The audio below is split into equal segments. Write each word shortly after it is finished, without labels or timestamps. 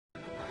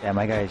Yeah,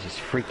 my guy is just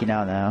freaking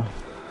out now.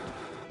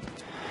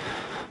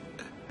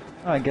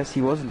 Oh, I guess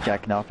he wasn't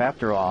jacking off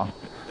after all.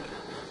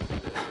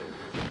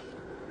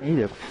 Hey,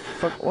 the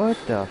fuck? What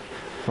the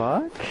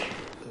fuck?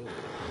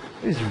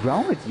 What is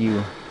wrong with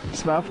you?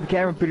 Smile for the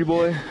camera, pretty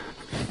boy.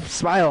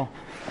 Smile.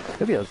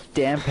 Look at those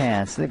damn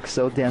pants. They look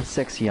so damn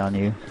sexy on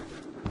you.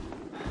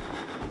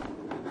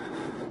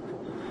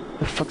 What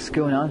the fuck's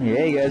going on here?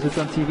 Hey guys, what's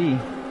on TV?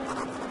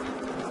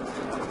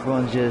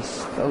 Everyone's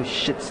just... oh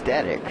shit,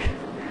 static.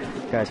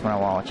 You guys wanna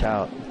watch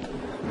out.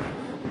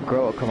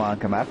 Girl, come on,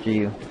 come after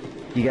you.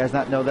 You guys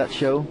not know that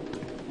show?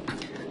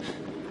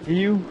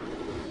 You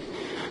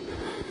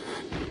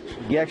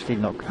actually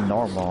look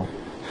normal.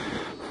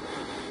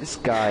 This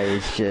guy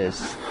is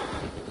just...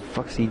 what the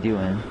fuck's he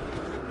doing?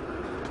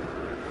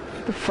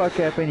 What the fuck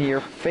happened to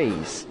your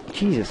face?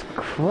 Jesus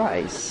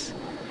Christ.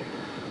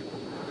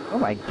 Oh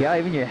my god,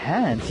 even your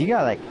hands. You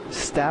gotta like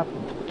stop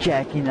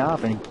jacking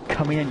off and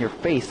coming in your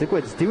face. Look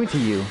what it's doing to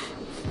you.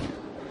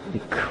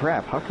 Holy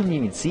crap, how can you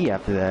even see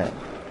after that?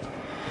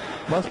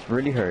 Must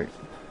really hurt.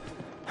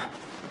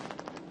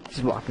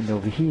 Just walking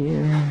over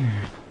here.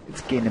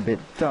 It's getting a bit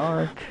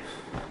dark.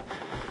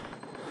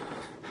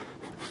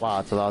 Wow,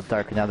 it's a lot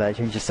darker now that I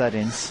changed the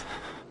settings.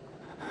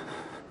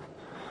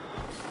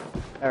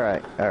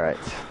 Alright, alright.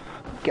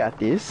 Got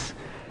this.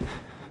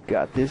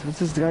 Got this. What's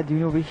this guy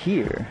doing over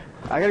here?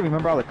 I gotta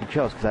remember all the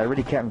controls, because I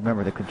really can't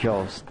remember the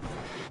controls.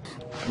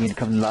 You gonna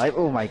come live?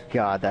 Oh my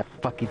god, that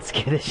fucking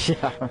scared the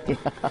shit out of me.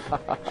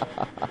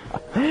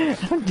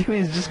 All I'm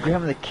doing is just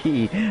grabbing the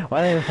key.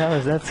 Why the hell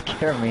does that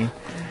scare me?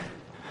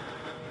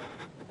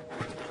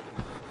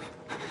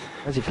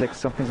 As you feel like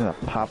something's gonna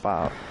pop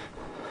out.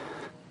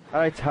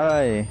 Alright,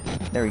 hi.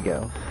 There we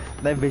go.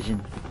 Night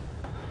vision.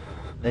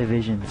 Night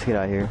vision. Let's get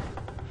out of here.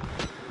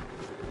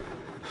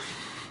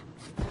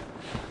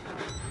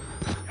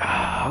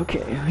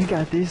 Okay, we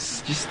got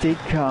this. Just stay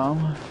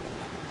calm.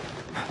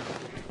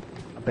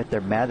 I bet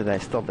they're mad that I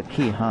stole the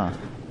key, huh?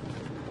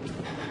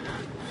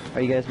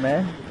 Are you guys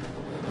mad?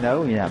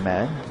 No, you're not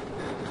mad.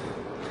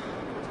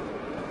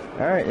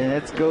 Alright, and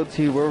let's go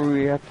to where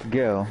we have to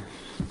go.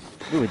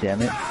 Ooh,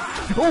 damn it.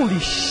 Holy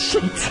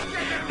shit!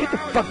 Get the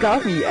fuck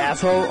off me, you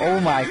asshole! Oh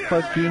my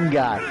fucking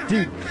god.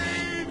 Dude,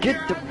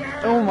 get the...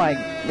 oh my...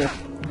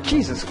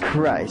 Jesus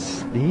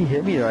Christ. Did he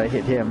hit me or I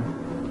hit him?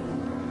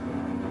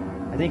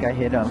 I think I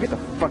hit him. Get the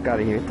fuck out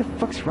of here. What the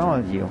fuck's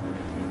wrong with you?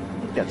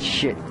 Get that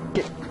shit.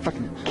 Get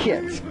fucking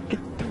kicked. Get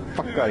the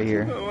fuck out of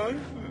here.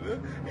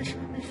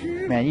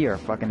 Man, you're a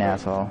fucking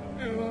asshole.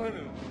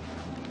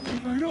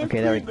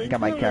 Okay, there we got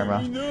my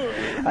camera.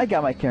 I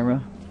got my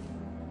camera.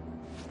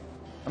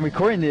 I'm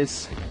recording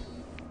this.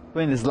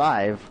 Putting this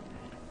live.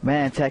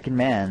 Man attacking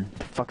man. What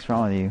the fuck's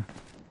wrong with you?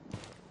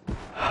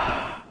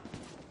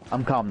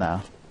 I'm calm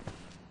now.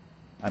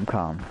 I'm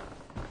calm.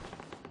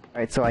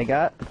 Alright, so I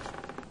got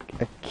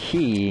a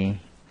key.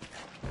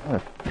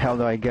 Where the hell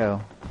do I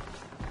go?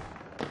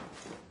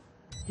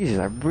 Jesus,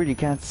 I really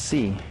can't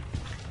see.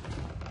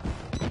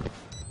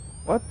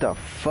 What the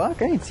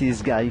fuck? I didn't see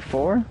this guy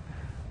before.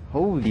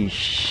 Holy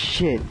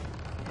shit.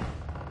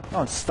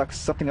 Oh, stuck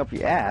something up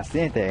your ass,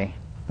 didn't they?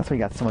 That's why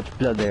you got so much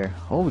blood there.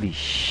 Holy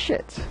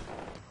shit.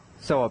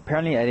 So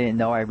apparently I didn't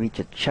know I reached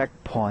a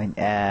checkpoint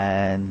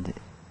and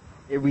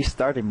it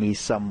restarted me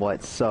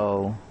somewhat,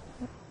 so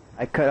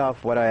I cut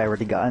off what I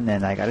already got and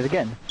then I got it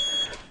again.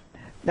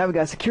 Now we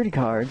got a security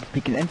card.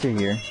 We can enter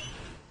here.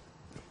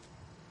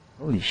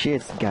 Holy shit,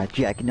 it's the guy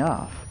jacking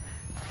off.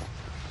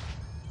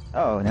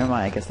 Oh, never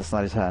mind. I guess that's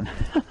not his hand.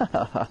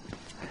 What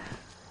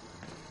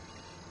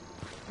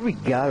we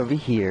got over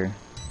here?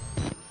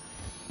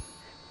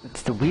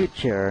 It's the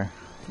wheelchair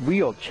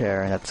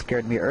that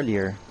scared me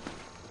earlier.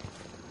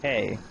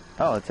 Hey.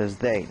 Oh, it says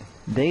they.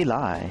 They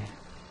lie.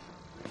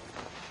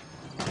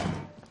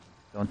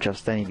 Don't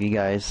trust any of you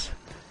guys.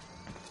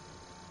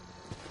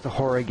 It's a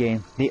horror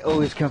game. They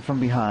always come from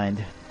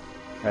behind.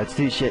 Alright, let's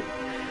do this shit.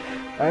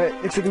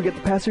 Alright, looks like we get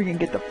the password and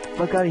get the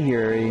fuck out of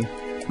here already.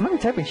 I'm not even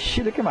typing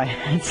shit, look at my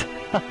hands.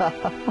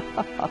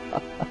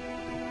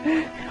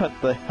 What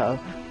the hell?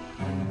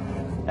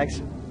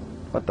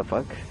 What the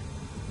fuck?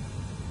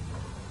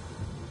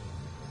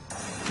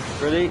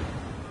 Really?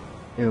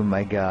 Oh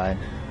my god.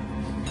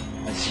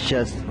 That's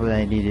just what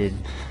I needed.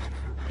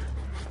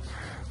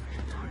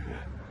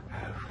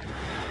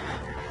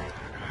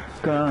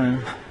 What's going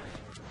on?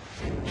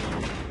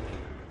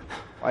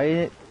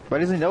 Why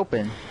doesn't it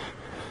open?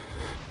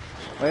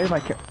 Why is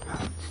my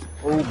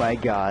oh my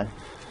god.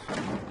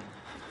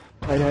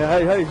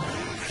 Hey.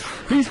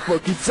 He's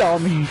fucking saw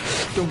me.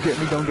 Don't get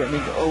me.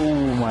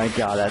 Oh my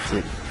god, that's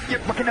it. You're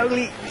fucking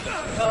ugly.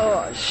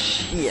 Oh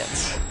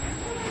shit.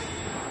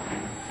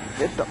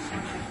 Get the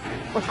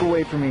fuck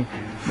away from me.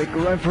 Make a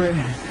run for it.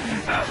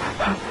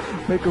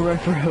 Make a run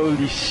for it.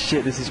 Holy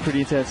shit, this is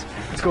pretty intense.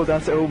 Let's go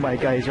down to, oh my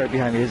god, he's right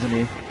behind me, isn't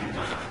he?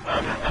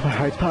 My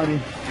heart's pounding.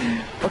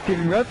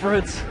 Fucking run for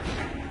it.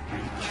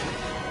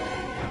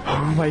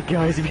 Oh my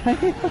god, is he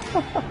behind me?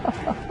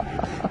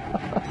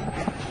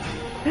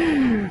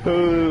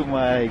 Oh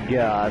my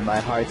god, my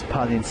heart's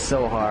pounding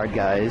so hard,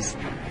 guys.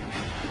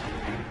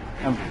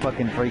 I'm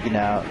fucking freaking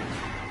out.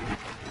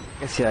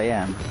 Guess yeah, I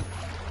am.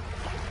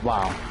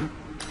 Wow.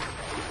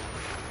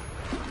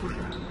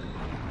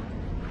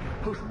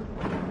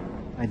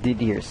 I did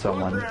hear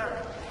someone.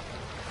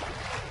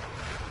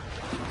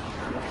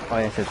 Oh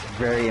yes, it's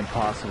very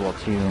impossible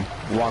to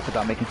walk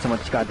without making so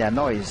much goddamn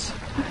noise.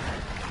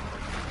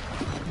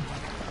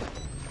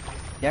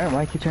 Yeah,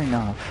 why keep turning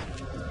off?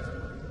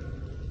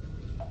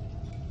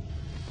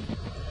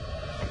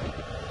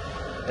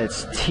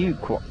 It's too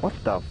quiet. What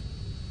the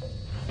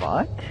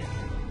fuck?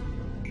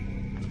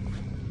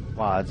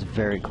 Wow, it's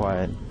very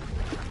quiet.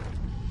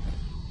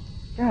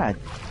 God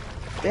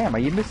damn, are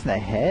you missing a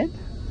head?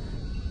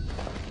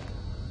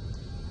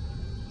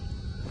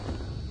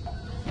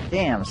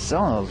 Damn,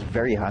 someone was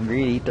very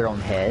hungry to eat their own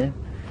head.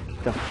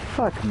 The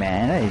fuck,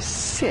 man? That is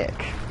sick.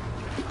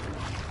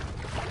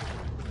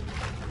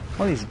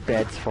 What are these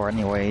beds for,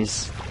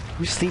 anyways?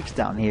 Who sleeps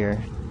down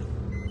here?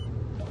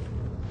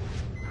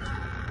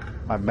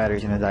 My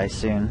battery's gonna die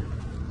soon.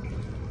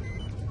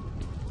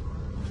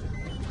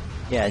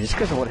 Yeah, just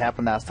because of what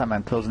happened last time,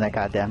 I'm closing that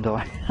goddamn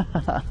door.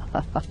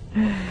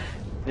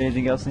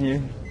 Anything else in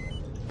here?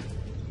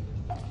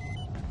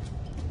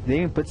 Did they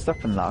even put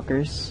stuff in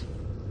lockers?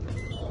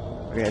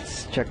 Okay,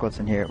 let's check what's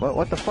in here.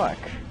 What the fuck?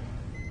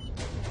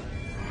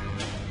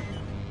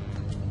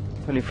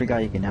 Totally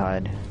forgot you can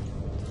hide.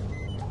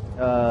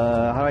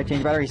 How do I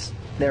change batteries?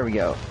 There we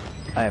go.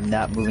 I am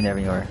not moving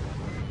everywhere.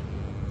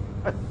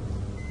 What?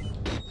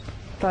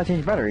 I thought I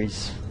changed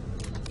batteries.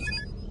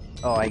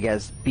 Oh, I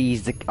guess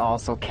B's to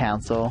also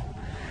cancel.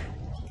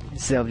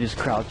 Instead of just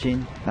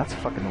crouching. That's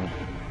fucking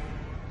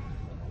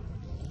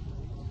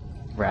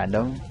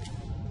random.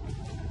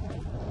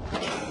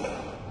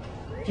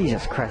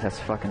 Jesus Christ, that's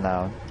fucking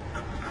loud.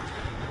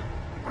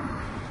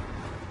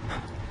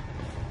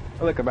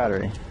 Oh, look, a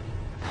battery.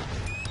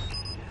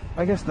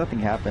 I guess nothing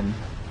happened.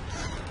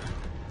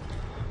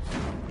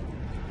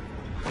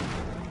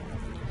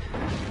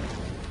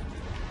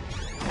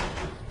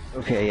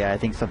 Okay, yeah, I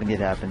think something did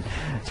happen.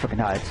 It's fucking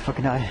high, it's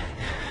fucking high.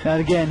 Not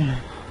again.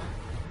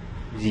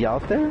 Is he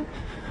out there?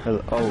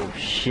 Oh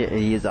shit,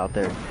 he is out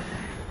there.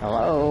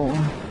 Hello?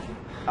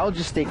 I'll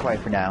just stay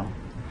quiet for now.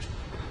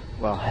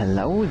 Well,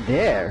 hello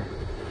there.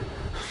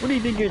 What do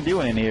you think you're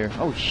doing in here?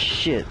 Oh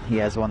shit, he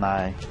has one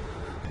eye.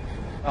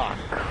 Oh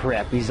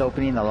crap, he's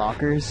opening the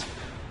lockers.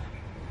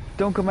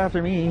 Don't come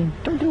after me.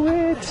 Don't do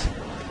it.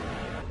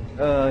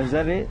 Is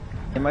that it?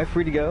 Am I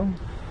free to go?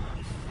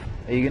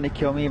 Are you gonna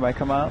kill me if I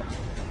come out?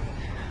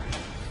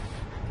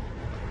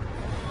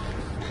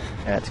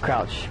 Yeah, it's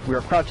crouch. We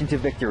are crouching to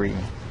victory.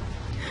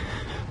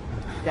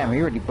 Damn,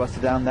 we already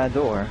busted down that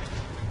door.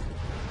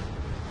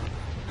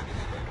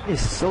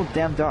 It's so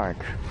damn dark.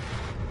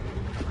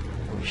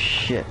 Oh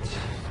shit.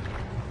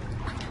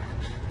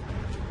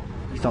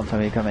 Please don't tell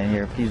me to come in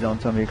here. Please don't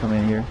tell me to come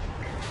in here.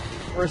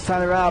 First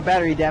time around,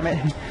 battery, damn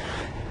it.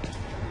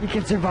 You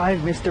can survive,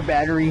 Mr.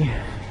 Battery.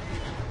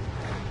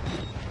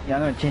 Yeah,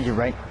 I'm gonna change it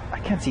right. I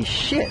can't see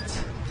shit.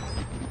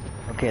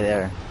 Okay,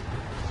 there.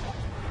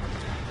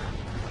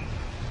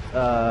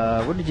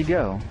 Where did you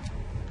go?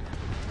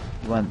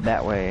 You went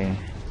that way.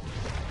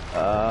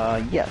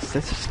 Yes,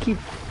 let's just keep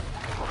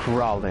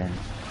crawling.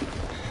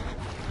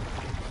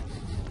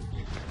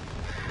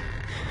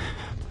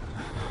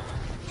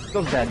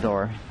 Close that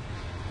door.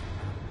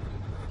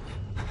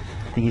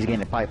 I think he's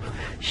getting a pipe.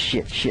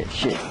 Shit, shit,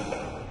 shit.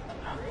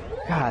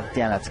 God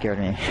damn, that scared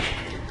me.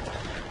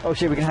 Oh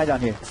shit, we can hide down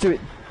here. Let's do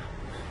it.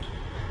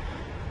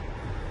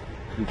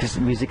 Because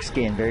the music's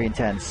getting very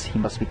intense. He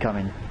must be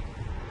coming.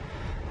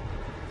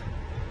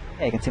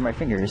 Hey, I can see my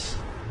fingers.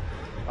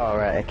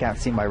 Alright, I can't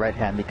see my right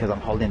hand because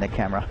I'm holding the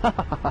camera.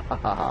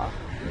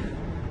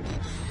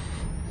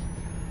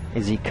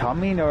 Is he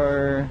coming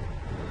or...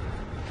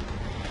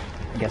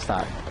 I guess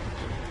not.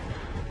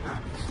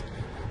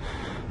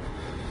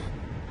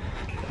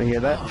 You hear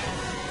that?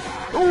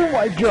 Oh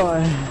my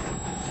god!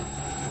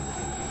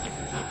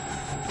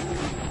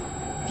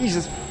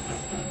 Jesus!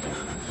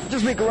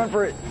 Just make a run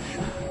for it!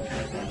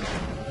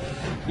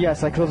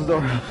 Yes, I closed the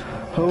door.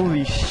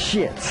 Holy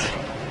shit!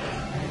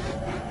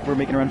 We're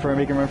making a run for it,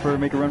 make a run for it,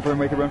 make a run for it,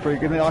 make a run for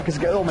it. Give me the lock is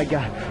good. Oh my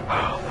god!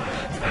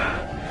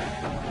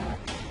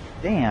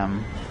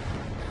 Damn!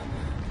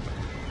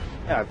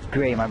 Oh,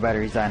 great, my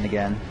battery's dying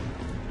again.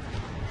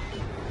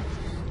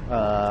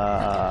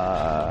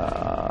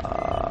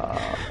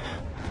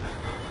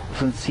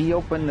 Since he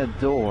opened the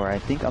door, I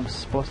think I'm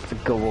supposed to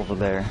go over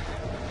there.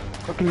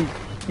 Fucking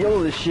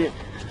yellow this shit.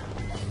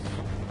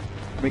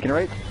 Making it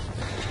right?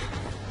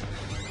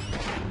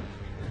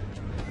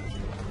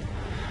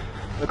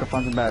 Look, I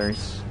found some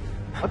batteries.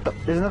 What the?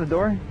 There's another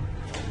door?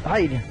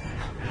 Hide!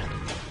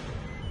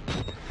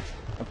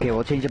 Okay,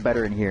 we'll change the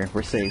battery in here.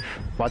 We're safe.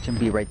 Watch him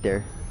be right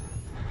there.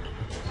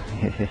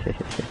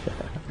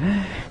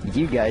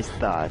 You guys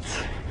thought.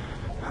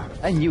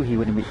 I knew he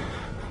wouldn't be.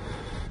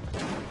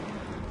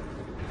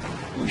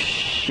 Oh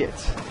shit.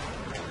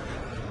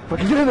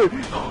 Fucking get in there!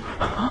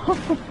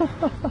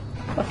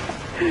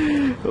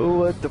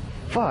 What the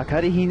fuck? How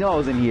did he know I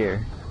was in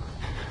here?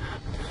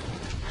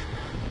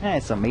 Eh,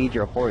 it's some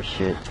major horse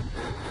shit.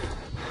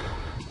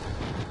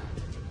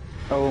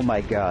 Oh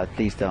my god,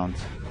 please don't.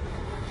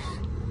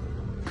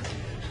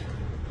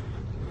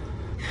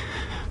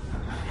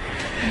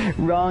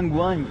 Wrong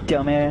one,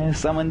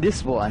 dumbass. I'm on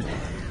this one.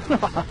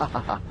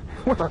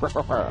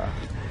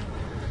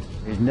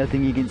 There's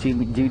nothing you can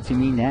do to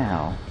me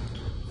now.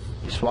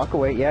 Just walk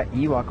away. Yeah,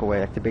 you walk away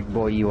like the big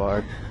boy you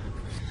are.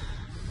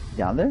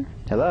 Down there?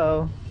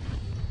 Hello?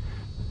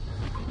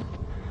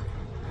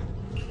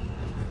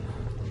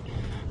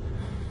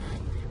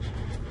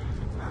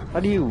 How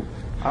do you...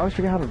 I always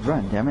forget how to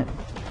run, damn it.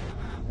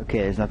 Okay,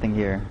 there's nothing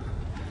here.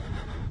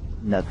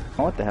 Oh,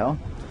 what the hell?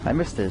 I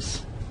missed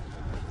this.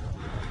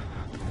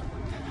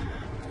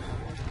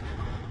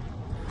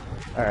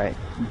 Alright,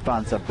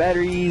 found some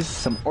batteries,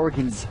 some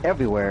organs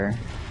everywhere.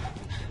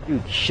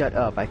 Dude, shut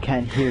up. I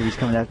can't hear he's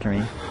coming after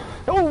me.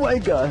 Oh my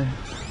god!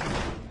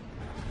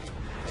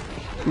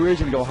 We're just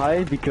gonna go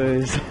hide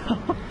because...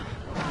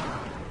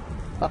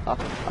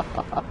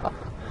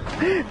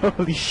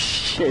 Holy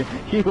shit,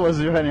 he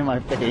was right in my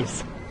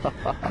face.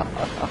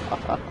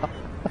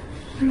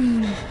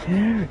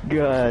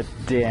 God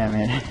damn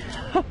it.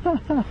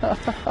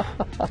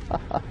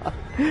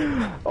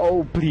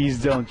 Oh,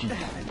 please don't you.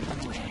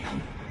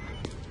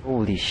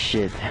 Holy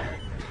shit.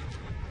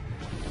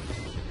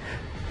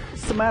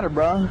 What's the matter,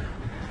 bro?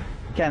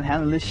 Can't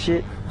handle this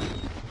shit?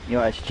 You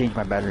know, I should change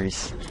my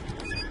batteries.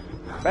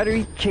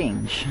 Battery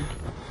change.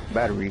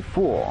 Battery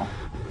full.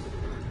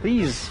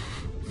 Please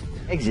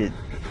exit.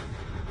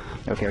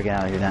 Okay, we're getting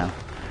out of here now.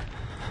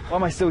 Why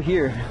am I still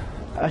here?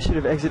 I should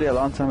have exited a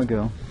long time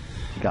ago.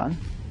 He gone?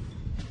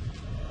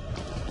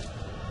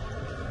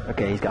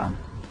 Okay, he's gone.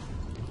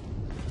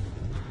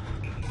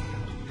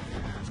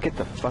 Let's get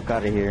the fuck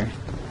out of here.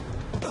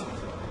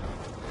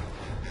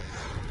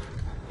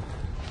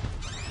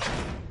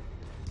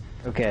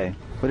 Okay,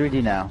 what do we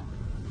do now?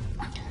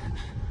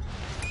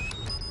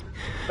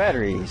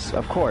 Batteries,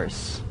 of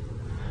course.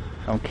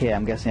 Okay,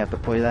 I'm guessing I have to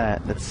play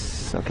that.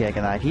 That's okay. I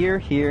can hide here,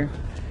 here.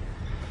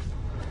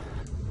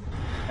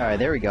 All right,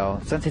 there we go.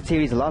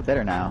 Sensitivity is a lot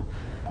better now.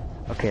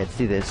 Okay, let's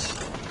do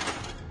this.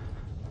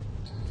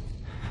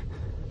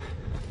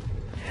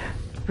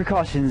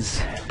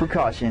 Precautions,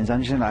 precautions.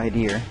 I'm just gonna hide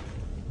here.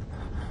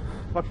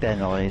 Fuck that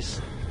noise.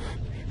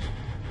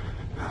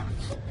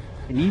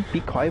 Can you be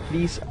quiet,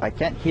 please? I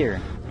can't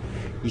hear.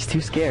 He's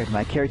too scared.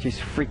 My character's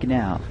freaking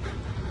out.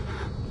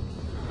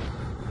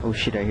 Oh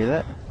shit, I hear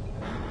that?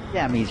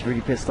 Damn, he's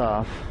really pissed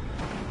off.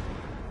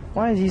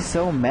 Why is he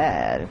so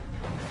mad?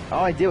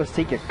 All I did was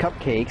take your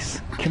cupcakes.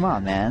 Come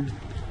on, man.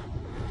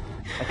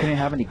 I couldn't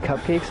have any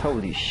cupcakes?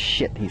 Holy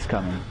shit, he's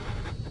coming.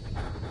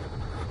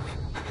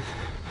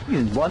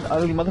 He's one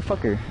ugly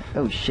motherfucker.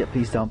 Oh shit,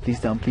 please don't, please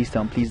don't, please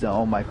don't, please don't.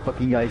 Oh my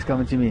fucking god, he's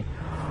coming to me.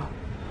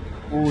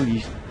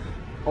 Holy...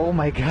 Oh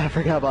my god, I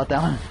forgot about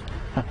that one.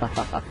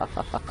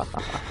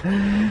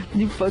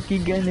 You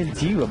fucking gonna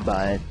do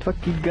about it?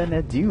 Fucking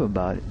gonna do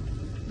about it?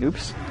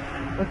 Oops.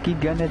 Fucking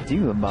gonna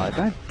do about it?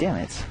 God damn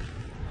it.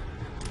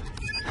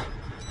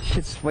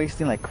 Shit's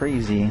wasting like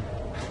crazy.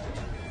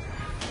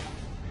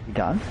 You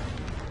gone?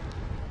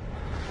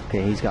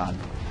 Okay, he's gone.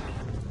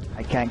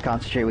 I can't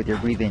concentrate with your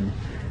breathing.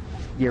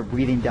 You're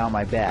breathing down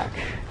my back.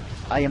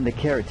 I am the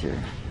character,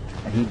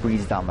 and he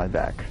breathes down my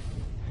back.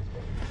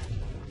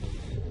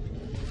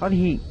 How did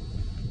he...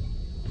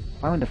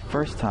 Why went the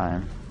first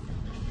time?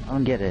 I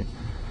don't get it.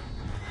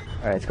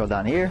 Alright, let's go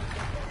down here.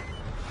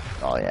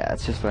 Oh yeah,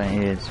 it's just what I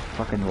need. It's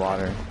fucking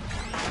water.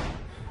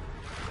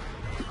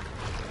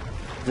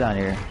 Down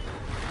here.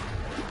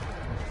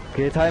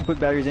 Okay, time to put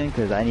batteries in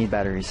because I need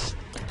batteries.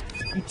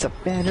 Need some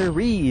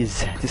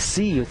batteries to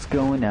see what's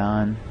going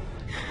on.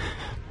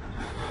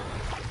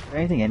 Is there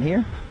anything in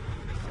here?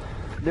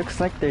 Looks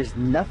like there's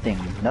nothing.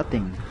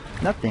 Nothing.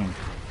 Nothing.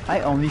 I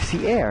only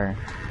see air.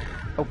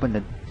 Open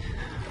the...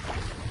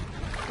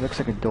 Looks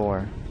like a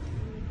door.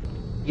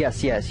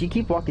 Yes, yes, you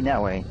keep walking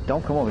that way.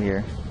 Don't come over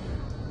here.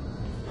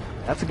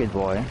 That's a good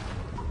boy.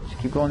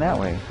 Just keep going that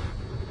way.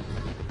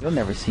 You'll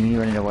never see me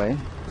running away.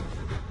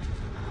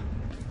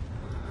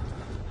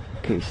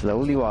 Okay,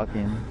 slowly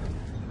walking.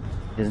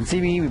 Doesn't see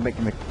me, we make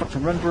him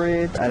fucking run for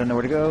it. I don't know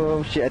where to go.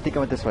 Oh, shit, I think I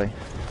went this way.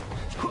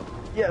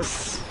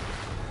 Yes!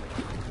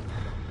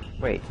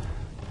 Wait.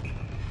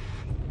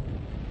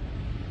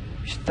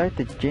 Start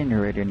the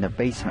generator in the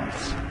basement.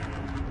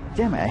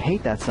 Damn it, I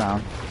hate that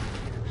sound.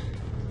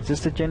 Is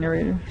this the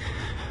generator?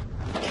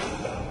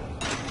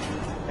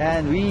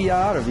 And we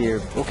are out of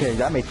here. Okay,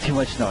 that made too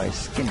much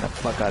noise. Get the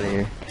fuck out of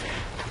here.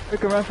 We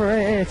can run for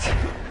it.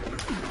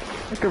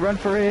 We can run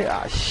for it.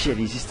 Ah, shit,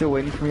 is he still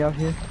waiting for me out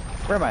here?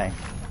 Where am I?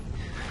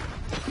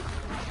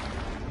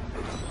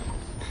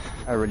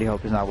 I really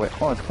hope he's not waiting.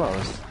 Oh, it's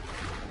closed.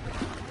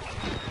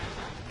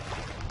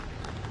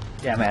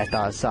 Damn it, I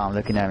thought I saw him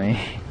looking at me.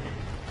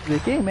 He's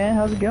like, hey man,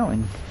 how's it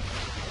going?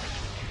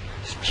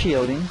 Just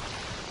chilling.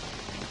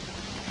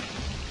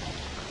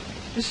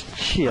 Just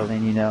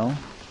chilling, you know.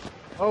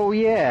 Oh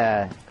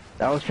yeah,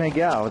 I was trying to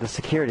get out with the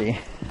security.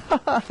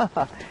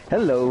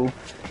 Hello.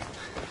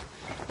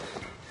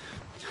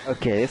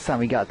 Okay, this time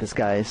we got this,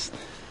 guys.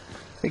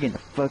 We're getting the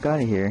fuck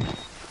out of here.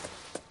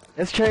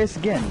 Let's try this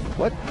again.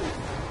 What?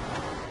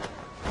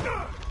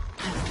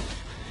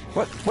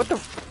 What the?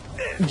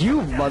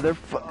 You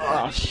motherfucker!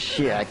 Oh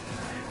shit!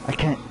 I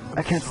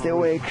can't stay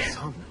awake.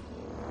 Son,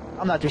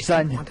 I'm not your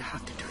son. I want to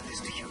have to do this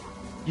to you,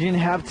 You didn't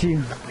have to.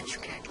 but you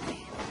can't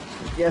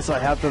leave. Yes, I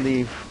have to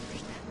leave.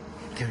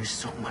 There is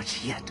so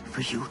much yet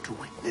for you to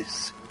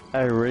witness.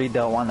 I really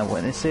don't want to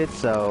witness it,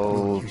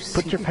 so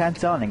put your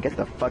pants on and get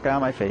the fuck out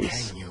of my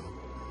face. Can you?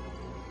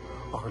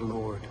 Our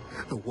Lord,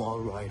 the Wall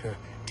Rider,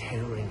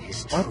 tearing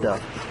his What the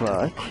truth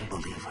fuck? into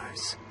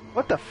unbelievers.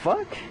 What the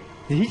fuck?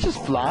 Did he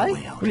just fly?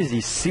 What is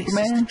he,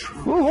 Superman?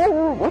 Whoa, whoa,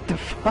 whoa, what the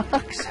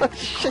fuck? Oh,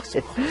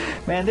 shit.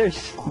 Man, they're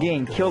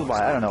getting killed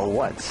by I don't know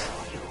what.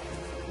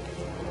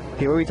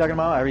 Okay, what are we talking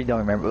about? I really don't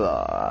remember.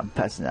 I'm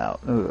passing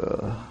out.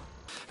 Ugh.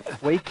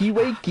 Wakey,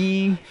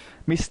 wakey,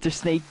 Mr.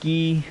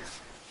 Snakey.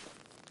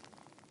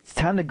 It's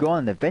time to go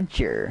on an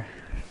adventure.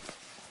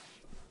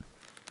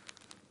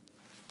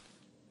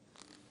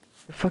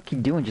 What the fuck you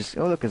doing? Just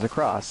oh look, there's a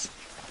cross.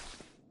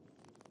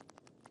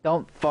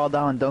 Don't fall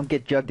down. Don't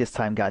get jugged this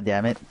time.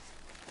 Goddammit.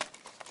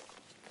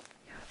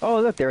 Oh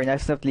look, they were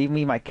nice enough to leave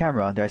me my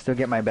camera. Do I still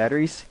get my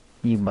batteries?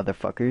 You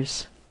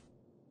motherfuckers.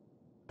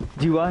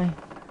 Do I?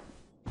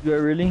 Do I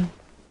really?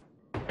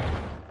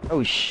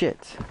 Oh shit.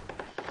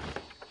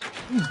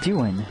 What are you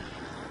doing?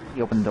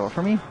 You opened the door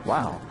for me?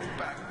 Wow.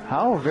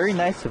 How very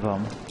nice of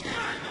him.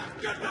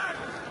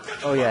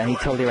 Oh yeah, he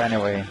totally ran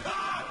away.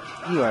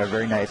 You are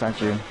very nice, aren't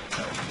you?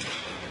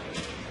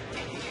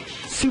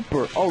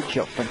 Super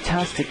ultra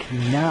fantastic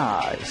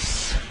nice.